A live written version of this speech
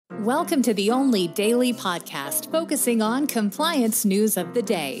Welcome to the only daily podcast focusing on compliance news of the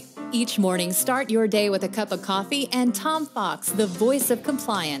day. Each morning, start your day with a cup of coffee and Tom Fox, the voice of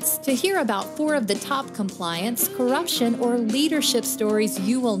compliance, to hear about 4 of the top compliance, corruption, or leadership stories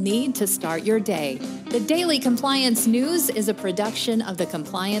you will need to start your day. The Daily Compliance News is a production of the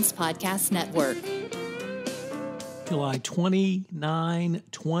Compliance Podcast Network. July 29,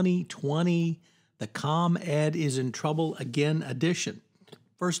 2020, the ComEd is in trouble again edition.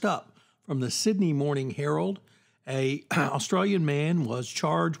 First up, from the Sydney Morning Herald, an Australian man was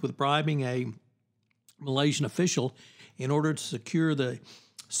charged with bribing a Malaysian official in order to secure the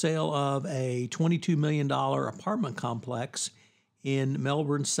sale of a $22 million apartment complex in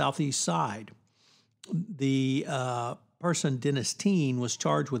Melbourne's southeast side. The person, Dennis Teen, was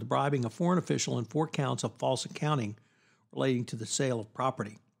charged with bribing a foreign official in 4 counts of false accounting relating to the sale of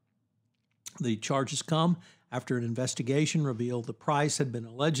property. The charges come after an investigation revealed the price had been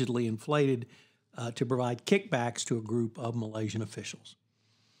allegedly inflated to provide kickbacks to a group of Malaysian officials.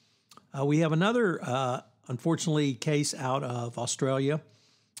 We have another, unfortunately, case out of Australia.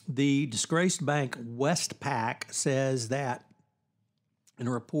 The disgraced bank Westpac says that, in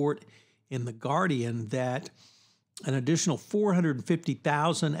a report in The Guardian, that an additional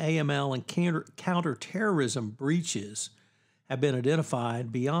 450,000 AML and counterterrorism breaches have been identified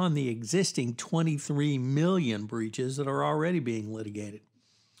beyond the existing 23 million breaches that are already being litigated.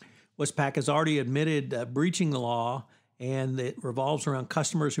 Westpac has already admitted breaching the law, and it revolves around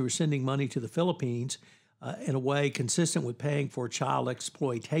customers who are sending money to the Philippines in a way consistent with paying for child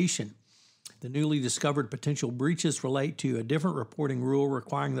exploitation. The newly discovered potential breaches relate to a different reporting rule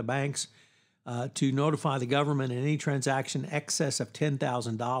requiring the banks to notify the government in any transaction excess of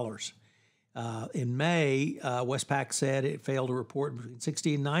 $10,000. In May, Westpac said it failed to report between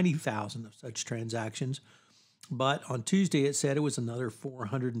 60 and 90,000 of such transactions, but on Tuesday it said it was another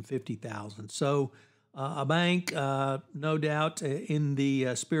 450,000. So a bank, no doubt in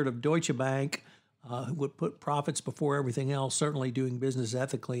the spirit of Deutsche Bank, would put profits before everything else, certainly doing business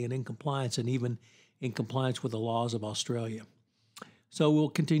ethically and in compliance, and even in compliance with the laws of Australia. So we'll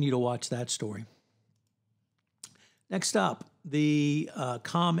continue to watch that story. Next up, the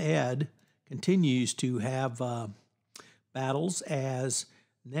ComEd continues to have battles, as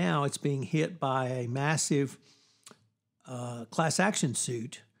now it's being hit by a massive class action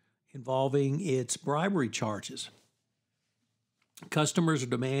suit involving its bribery charges. Customers are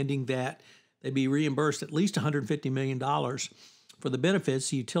demanding that they be reimbursed at least $150 million for the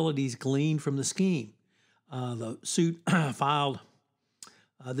benefits utilities gleaned from the scheme. The suit filed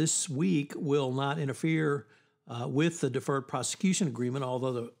this week will not interfere with the deferred prosecution agreement,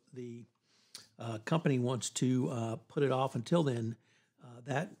 although the company wants to put it off until then.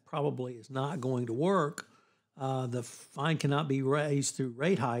 That probably is not going to work. The fine cannot be raised through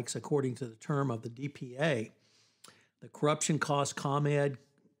rate hikes, according to the term of the DPA. The corruption cost ComEd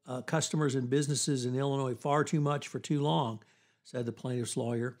customers and businesses in Illinois far too much for too long, said the plaintiff's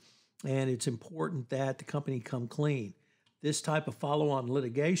lawyer, and it's important that the company come clean. This type of follow-on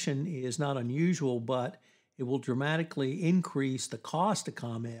litigation is not unusual, but it will dramatically increase the cost to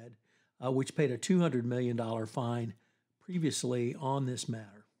ComEd, which paid a $200 million fine previously on this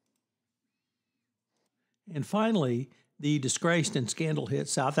matter. And finally, the disgraced and scandal-hit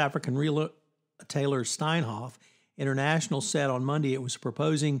South African retailer Steinhoff International said on Monday it was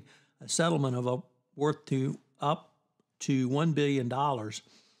proposing a settlement of worth up to $1 billion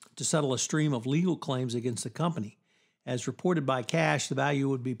to settle a stream of legal claims against the company. As reported by Cash, the value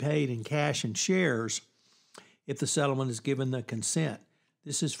would be paid in cash and shares if the settlement is given the consent.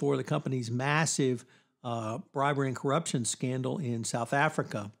 This is for the company's massive bribery and corruption scandal in South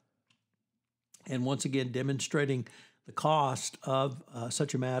Africa, and once again demonstrating the cost of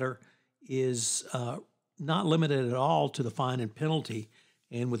such a matter is not limited at all to the fine and penalty.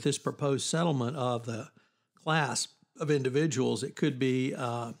 And with this proposed settlement of the class of individuals, it could be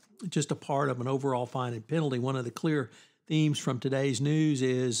just a part of an overall fine and penalty. One of the clear themes from today's news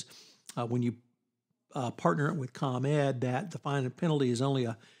is when you partner it with ComEd, that the fine and penalty is only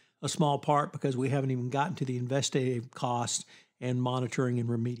a small part, because we haven't even gotten to the investigative costs and monitoring and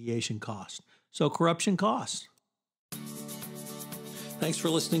remediation costs. So corruption costs. Thanks for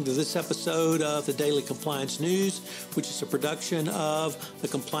listening to this episode of the Daily Compliance News, which is a production of the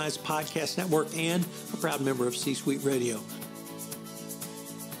Compliance Podcast Network and a proud member of C-Suite Radio.